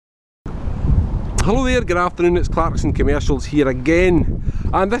Hello there, good afternoon, it's Clarkson Commercials here again,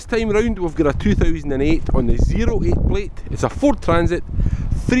 and this time round we've got a 2008 on the 08 plate. It's a Ford Transit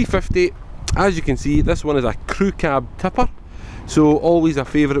 350. As you can see, this one is a crew cab tipper, so always a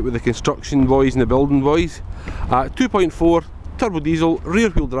favourite with the construction boys and the building boys. 2.4 turbo diesel,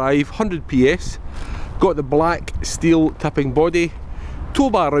 rear wheel drive, 100 PS, got the black steel tipping body, tow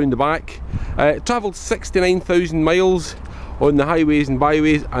bar around the back, travelled 69,000 miles on the highways and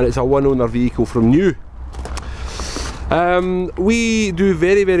byways, and it's a one owner vehicle from new. We do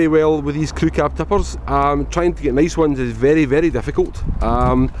very well with these crew cab tippers. Trying to get nice ones is very difficult,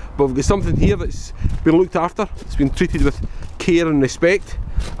 but we've got something here that's been looked after, it's been treated with care and respect,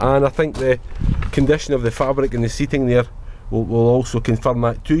 and I think the condition of the fabric and the seating there will also confirm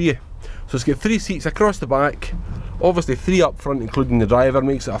that to you. So it's got 3 seats across the back, obviously 3 up front including the driver,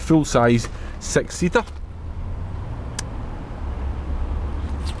 makes it a full size 6-seater.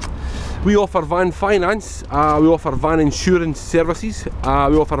 We offer van finance, we offer van insurance services,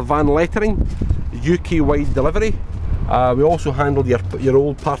 we offer van lettering, UK-wide delivery. We also handle your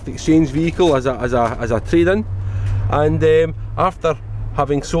old part exchange vehicle as a trade-in. And after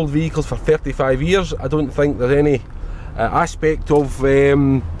having sold vehicles for 35 years, I don't think there's any aspect of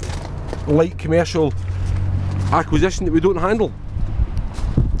light commercial acquisition that we don't handle.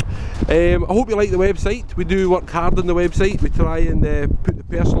 I hope you like the website. We do work hard on the website. We try and put the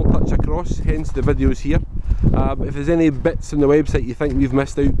personal touch across, hence the videos here. But if there's any bits on the website you think we've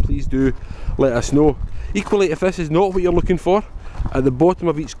missed out, please do let us know. Equally, if this is not what you're looking for, at the bottom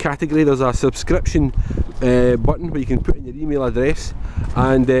of each category there's a subscription button where you can put in your email address,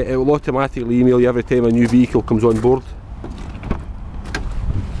 and it will automatically email you every time a new vehicle comes on board.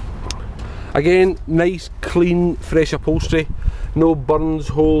 Again, nice, clean, fresh upholstery. No burns,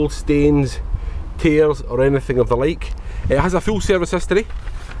 holes, stains, tears or anything of the like. It has a full service history,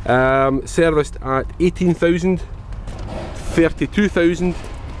 serviced at 18,000, 32,000,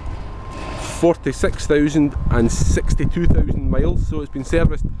 46,000 and 62,000 miles, so it's been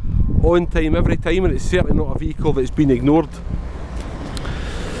serviced on time every time, and it's certainly not a vehicle that's been ignored.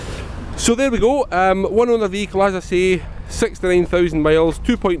 So there we go, one owner vehicle, as I say, 69,000 miles,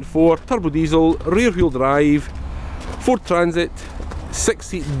 2.4 turbo diesel, rear wheel drive, Ford Transit,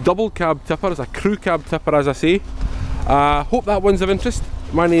 6-seat double cab tipper. It's a crew cab tipper, as I say. Hope that one's of interest.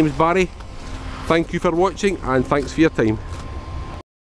 My name's Barry. Thank you for watching, and thanks for your time.